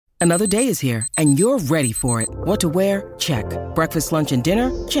Another day is here, and you're ready for it. What to wear? Check. Breakfast, lunch, and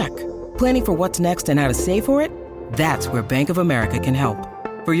dinner? Check. Planning for what's next and how to save for it? That's where Bank of America can help.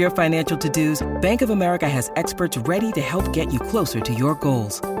 For your financial to-dos, Bank of America has experts ready to help get you closer to your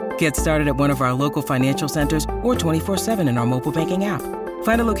goals. Get started at one of our local financial centers or 24/7 in our mobile banking app.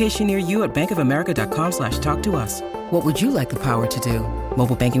 Find a location near you at bankofamerica.com/talktous. What would you like the power to do?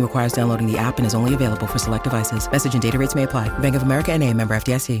 Mobile banking requires downloading the app and is only available for select devices. Message and data rates may apply. Bank of America N.A., member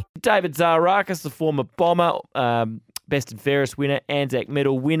FDIC. David Zaharakis, the former Bomber, Best and Fairest winner, Anzac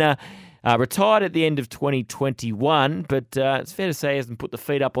Medal winner, retired at the end of 2021, but it's fair to say he hasn't put the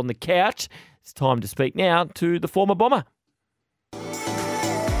feet up on the couch. It's time to speak now to the former Bomber.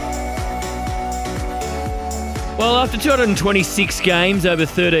 Well, after 226 games over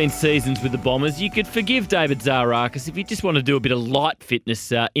 13 seasons with the Bombers, you could forgive David Zaharakis if he just wanted to do a bit of light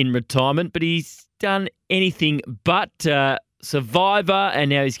fitness in retirement, but he's done anything but Survivor, and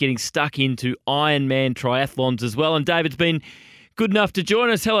now he's getting stuck into Ironman triathlons as well. And David's been good enough to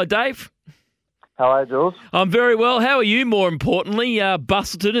join us. Hello, Dave. Hello, Jules. I'm very well. How are you, more importantly?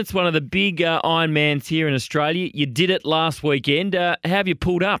 Bustleton, it's one of the big Ironmans here in Australia. You did it last weekend. How have you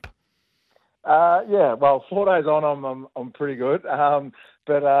pulled up? Yeah, well, 4 days on, I'm pretty good.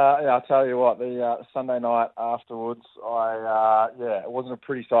 But I'll tell you what, the Sunday night afterwards, it wasn't a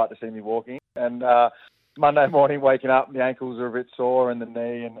pretty sight to see me walking. And Monday morning, waking up, the ankles are a bit sore and the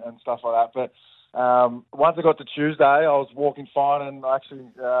knee and stuff like that. But once I got to Tuesday, I was walking fine, and I actually,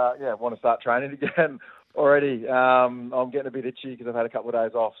 want to start training again already. I'm getting a bit itchy because I've had a couple of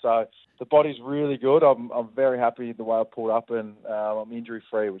days off. So the body's really good. I'm very happy the way I pulled up, and I'm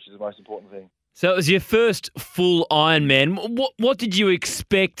injury-free, which is the most important thing. So it was your first full Ironman. What did you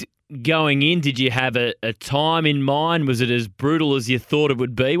expect going in? Did you have a time in mind? Was it as brutal as you thought it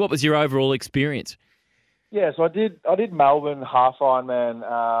would be? What was your overall experience? Yeah, so I did Melbourne half Ironman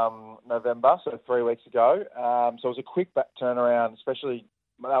November, so 3 weeks ago. So it was a quick back turnaround, especially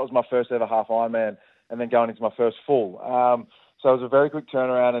that was my first ever half Ironman, and then going into my first full. So it was a very quick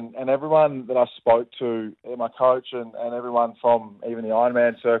turnaround, and everyone that I spoke to, my coach and everyone from even the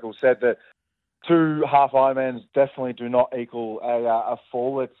Ironman circle, said that 2 half Ironmans definitely do not equal a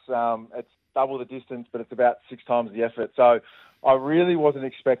full. It's double the distance, but it's about 6 times the effort. So I really wasn't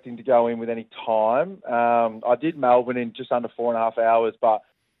expecting to go in with any time. I did Melbourne in just under 4.5 hours, but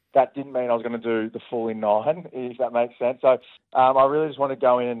that didn't mean I was going to do the full in 9, if that makes sense. So I really just wanted to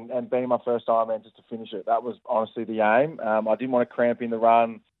go in and be my first Ironman just to finish it. That was honestly the aim. I didn't want to cramp in the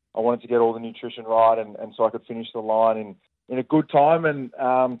run. I wanted to get all the nutrition right, and so I could finish the line in a good time. And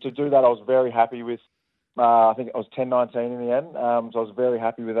to do that, I was very happy with, I think it was 10:19 in the end. So I was very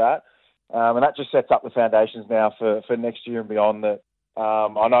happy with that. And that just sets up the foundations now for next year and beyond. That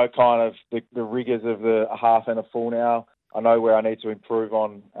I know kind of the rigours of a half and a full now. I know where I need to improve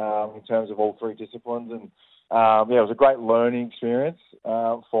on in terms of all 3 disciplines. And it was a great learning experience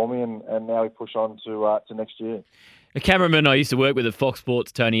for me. And now we push on to next year. A cameraman I used to work with at Fox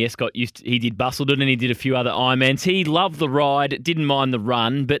Sports, Tony Escott, he did Bustleton and he did a few other Ironmans. He loved the ride, didn't mind the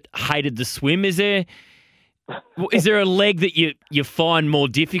run, but hated the swim. Is there a leg that you find more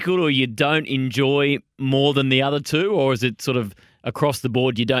difficult or you don't enjoy more than the other 2, or is it sort of across the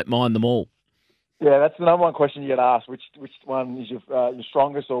board you don't mind them all? Yeah, that's the number one question you get asked. Which one is your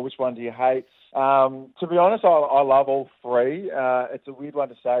strongest, or which one do you hate? To be honest, I love all 3. It's a weird one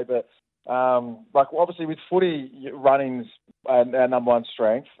to say, but obviously with footy, running's our number one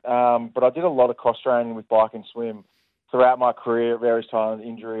strength. But I did a lot of cross training with bike and swim throughout my career at various times,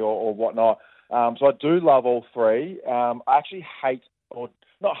 injury or whatnot. So I do love all 3. I actually I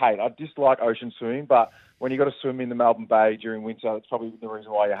dislike ocean swimming, but when you got to swim in the Melbourne Bay during winter, that's probably the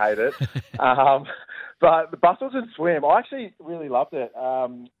reason why you hate it. But the Bustleton swim, I actually really loved it.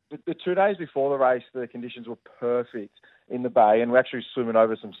 The 2 days before the race, the conditions were perfect in the bay, and we're actually swimming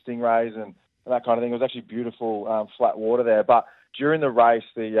over some stingrays and that kind of thing. It was actually beautiful, flat water there. But during the race,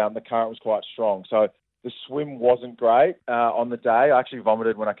 the current was quite strong. So the swim wasn't great on the day. I actually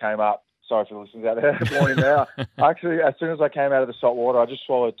vomited when I came up. Sorry for the listeners out there. Warning there. Actually, as soon as I came out of the salt water, I just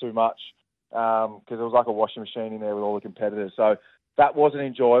swallowed too much because it was like a washing machine in there with all the competitors. So that wasn't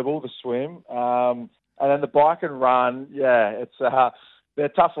enjoyable, the swim. And then the bike and run, it's they're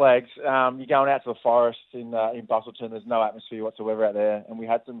tough legs. You're going out to the forest in Bustleton. There's no atmosphere whatsoever out there, and we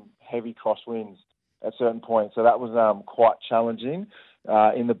had some heavy crosswinds at certain points. So that was quite challenging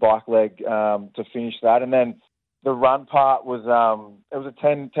in the bike leg to finish that. And then the run part was it was a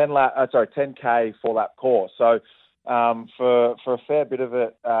 10K 4-lap course. So for a fair bit of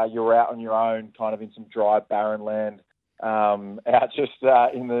it, you're out on your own, kind of in some dry, barren land, out just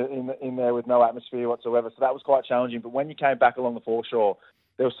in there with no atmosphere whatsoever. So that was quite challenging. But when you came back along the foreshore,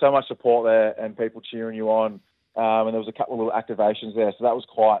 there was so much support there and people cheering you on. And there was a couple of little activations there, so that was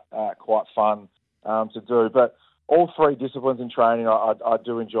quite fun to do. But all three disciplines in training I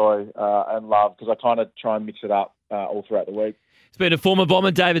do enjoy and love, because I kind of try and mix it up all throughout the week. It's been a former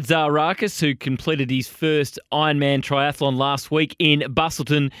bomber, David Zaharakis, who completed his first Ironman triathlon last week in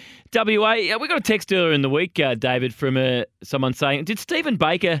Bustleton, WA. We got a text earlier in the week, David, from someone saying, did Stephen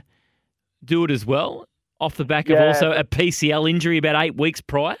Baker do it as well, off the back of also a PCL injury about 8 weeks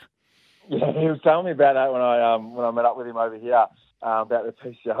prior? Yeah, he was telling me about that when I met up with him over here about the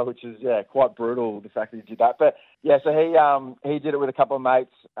PCL, which is quite brutal, the fact that he did that. But so he did it with a couple of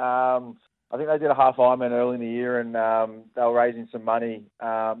mates. I think they did a half Ironman early in the year, and they were raising some money.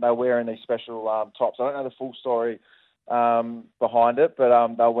 They were wearing these special tops. I don't know the full story behind it, but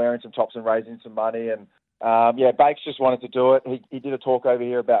they were wearing some tops and raising some money. And Bakes just wanted to do it. He did a talk over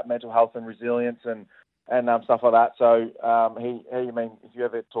here about mental health and resilience and stuff like that. So if you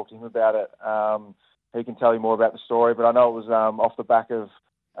ever talk to him about it, he can tell you more about the story. But I know it was off the back of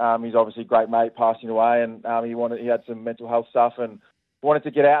his obviously great mate passing away, and he had some mental health stuff and wanted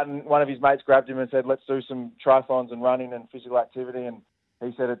to get out. And one of his mates grabbed him and said, "Let's do some triathlons and running and physical activity." And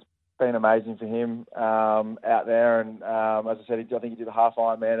he said it's been amazing for him out there. And as I said, I think he did a half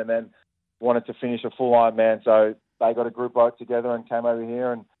Ironman and then wanted to finish a full Ironman. So they got a group boat together and came over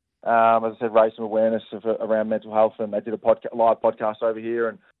here and, as I said, raised some awareness around mental health, and they did a live podcast over here.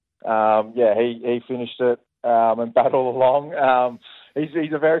 And he finished it and battled along.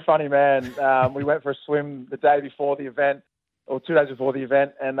 He's a very funny man. We went for a swim the day before the event, or 2 days before the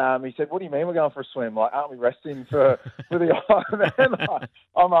event, and he said, "What do you mean we're going for a swim? Like, aren't we resting for the Ironman?" Like,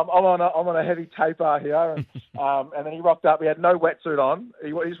 I'm on a heavy taper here, and then he rocked up. He had no wetsuit on.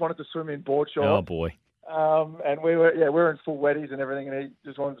 He just wanted to swim in board shorts. Oh boy. And we were in full wetties and everything, and he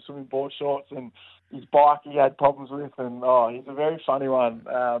just wanted to swim in board shorts. And his bike he had problems with, and he's a very funny one,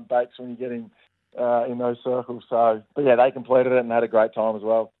 Bakes, when you get him in those circles. So, but they completed it and had a great time as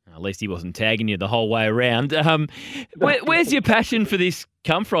well. At least he wasn't tagging you the whole way around. Where's your passion for this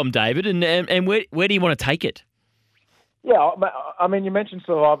come from, David, and where do you want to take it? Yeah, I mean, you mentioned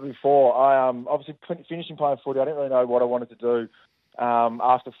Survivor before. I obviously finishing playing footy, I didn't really know what I wanted to do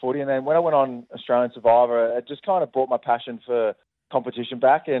after footy. And then when I went on Australian Survivor, it just kind of brought my passion for competition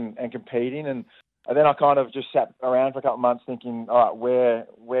back and competing. And then I kind of just sat around for a couple of months thinking, all right,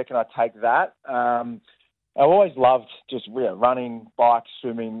 where can I take that? I've always loved just running, bike,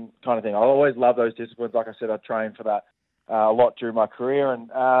 swimming kind of thing. I always loved those disciplines. Like I said, I trained for that a lot during my career. And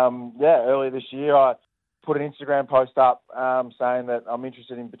earlier this year, I put an Instagram post up saying that I'm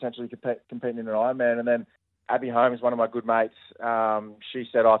interested in potentially competing in an Ironman. And then Abby Holmes, one of my good mates, she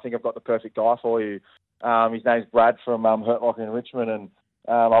said, "I think I've got the perfect guy for you." His name's Brad from Hurt Locker in Richmond. And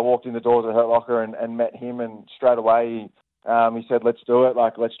I walked in the doors of Hurt Locker and met him, and straight away he said, "Let's do it.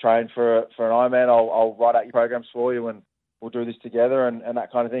 Like, let's train for an Ironman. I'll write out your programs for you, and we'll do this together," and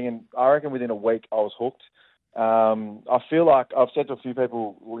that kind of thing. And I reckon within a week I was hooked. I feel like I've said to a few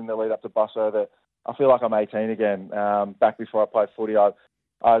people in the lead up to Busso that I feel like I'm 18 again. Back before I played footy, I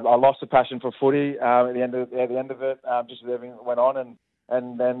lost the passion for footy at the end of it, just with everything that went on,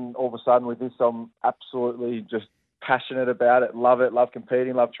 and then all of a sudden with this, I'm absolutely just passionate about it. Love it. Love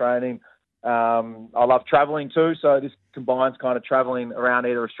competing. Love training. I love travelling too. So this combines kind of travelling around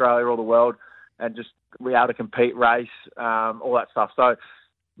either Australia or the world, and just be able to compete, race, all that stuff. So,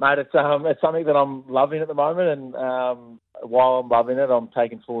 mate, it's something that I'm loving at the moment, and while I'm loving it, I'm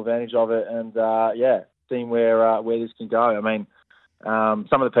taking full advantage of it, and seeing where this can go. I mean,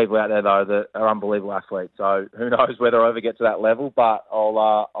 some of the people out there though that are unbelievable athletes. So who knows whether I ever get to that level, but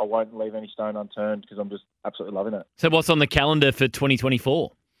I won't leave any stone unturned because I'm just absolutely loving it. So what's on the calendar for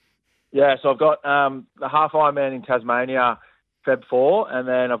 2024? Yeah, so I've got the half Ironman in Tasmania, Feb 4, and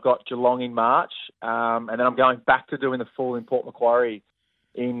then I've got Geelong in March, and then I'm going back to doing the full in Port Macquarie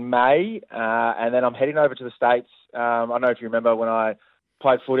in May, and then I'm heading over to the States. I don't know if you remember when I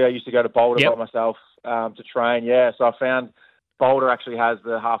played footy, I used to go to Boulder by myself to train. Yeah, so I found Boulder actually has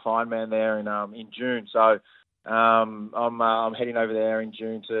the half Ironman there in June. So I'm heading over there in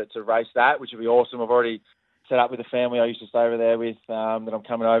June to race that, which will be awesome. I've already set up with a family I used to stay over there with that I'm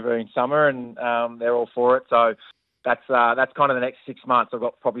coming over in summer, and they're all for it. So that's kind of the next 6 months. I've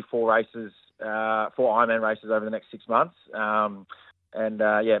got probably 4 Ironman races over the next 6 months.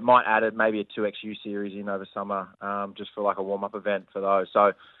 Might add maybe a 2XU series in over summer, just for like a warm-up event for those.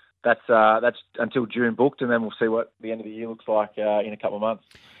 So that's until June booked, and then we'll see what the end of the year looks like in a couple of months.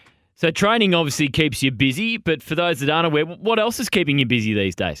 So training obviously keeps you busy, but for those that aren't aware, what else is keeping you busy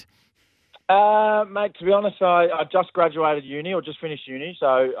these days? Mate, to be honest, I just graduated uni, or just finished uni, so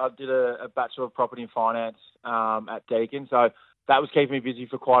I did a Bachelor of Property and Finance at Deakin, so that was keeping me busy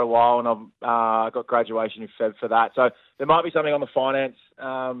for quite a while, and I've got graduation in Feb for that. So there might be something on the finance,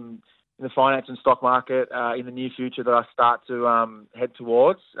 in the finance and stock market in the near future that I start to head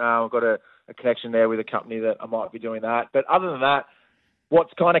towards. I've got a connection there with a company that I might be doing that. But other than that,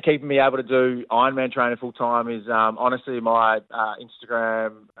 what's kind of keeping me able to do Ironman training full time is honestly my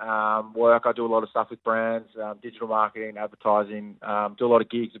Instagram work. I do a lot of stuff with brands, digital marketing, advertising, do a lot of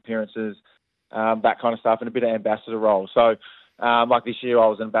gigs, appearances, that kind of stuff, and a bit of ambassador role. So like this year I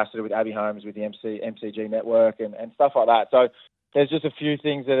was an ambassador with Abby Holmes with the MCG network and stuff like that. So there's just a few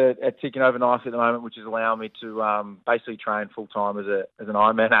things that are ticking over nicely at the moment, which is allowing me to basically train full time as an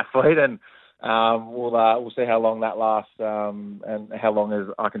Ironman athlete, and we'll see how long that lasts and how long as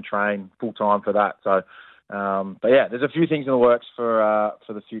I can train full time for that. So, but yeah, there's a few things in the works for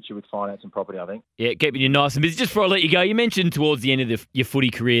the future with finance and property, I think. Yeah, keeping you nice and busy. Just before I let you go, you mentioned towards the end of your footy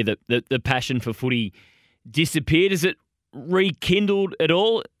career that the passion for footy disappeared. Is it rekindled at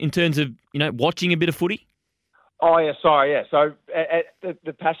all in terms of watching a bit of footy? Oh, yeah, sorry, yeah. So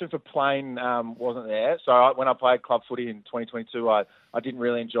the passion for playing wasn't there. So when I played club footy in 2022, I didn't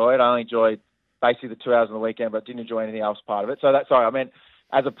really enjoy it. I only enjoyed basically the 2 hours on the weekend, but didn't enjoy anything else part of it. So I meant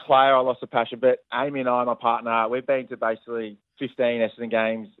as a player, I lost the passion. But Amy and I, my partner, we've been to basically 15 Essendon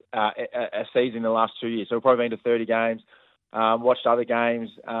games a season in the last 2 years. So we've probably been to 30 games, watched other games.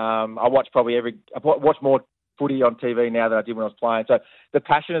 I watch more footy on TV now than I did when I was playing. So the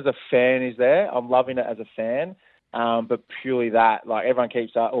passion as a fan is there. I'm loving it as a fan. But purely that, like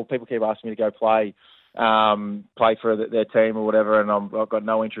people keep asking me to go play for their team or whatever, and I've got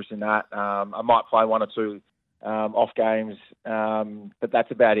no interest in that. I might play one or two off games, but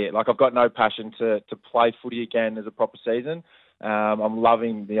that's about it. Like I've got no passion to play footy again as a proper season. I'm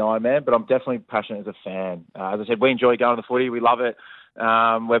loving the Ironman, but I'm definitely passionate as a fan. As I said, we enjoy going to the footy. We love it.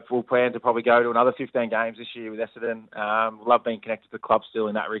 We'll plan to probably go to another 15 games this year with Essendon. Love being connected to the club still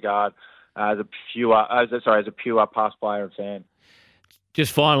in that regard. As a pure past player and fan.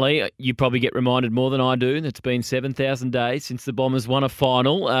 Just finally, you probably get reminded more than I do. It's been 7,000 days since the Bombers won a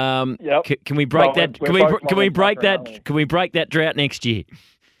final. Yep. Can we break that? Can we break that? Can we break that drought next year?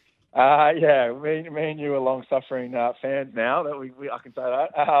 Yeah, me and you are long-suffering fans now. That I can say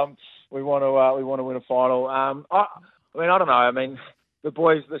that. We want to win a final. I don't know. The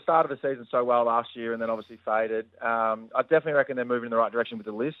boys, the start of the season so well last year, and then obviously faded. I definitely reckon they're moving in the right direction with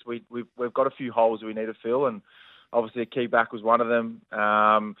the list. We've got a few holes that we need to fill, and obviously a key back was one of them.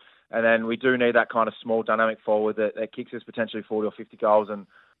 And then we do need that kind of small dynamic forward that kicks us potentially 40 or 50 goals, and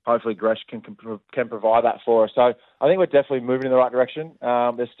hopefully Gresh can provide that for us. So I think we're definitely moving in the right direction.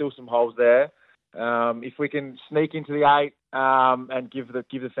 There's still some holes there. If we can sneak into the 8 and give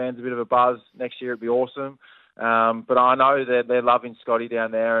the fans a bit of a buzz next year, it'd be awesome. But I know that they're loving Scotty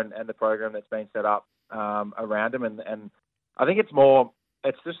down there and the program that's been set up around him. And I think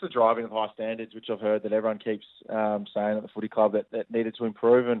it's just the driving of high standards, which I've heard that everyone keeps saying at the footy club that needed to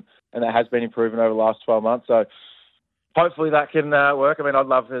improve, and that has been improving over the last 12 months. So hopefully that can work. I'd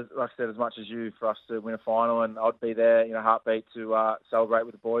love, like I said, as much as you, for us to win a final, and I'd be there, heartbeat to celebrate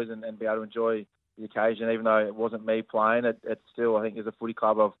with the boys and be able to enjoy the occasion, even though it wasn't me playing. It's still, I think, as a footy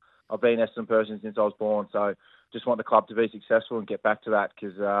club, I've been an Essendon person since I was born, so just want the club to be successful and get back to that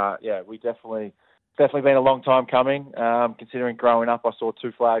because, we definitely been a long time coming. Considering growing up, I saw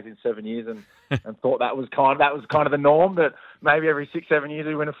 2 flags in 7 years and thought that was kind of the norm, that maybe every 6-7 years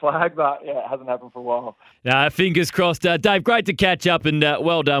we win a flag, but yeah, it hasn't happened for a while. Fingers crossed. Dave, great to catch up and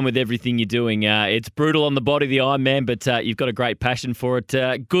well done with everything you're doing. It's brutal on the body, the Ironman, but you've got a great passion for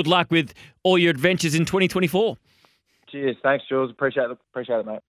it. Good luck with all your adventures in 2024. Cheers. Thanks, Jules. Appreciate it, mate.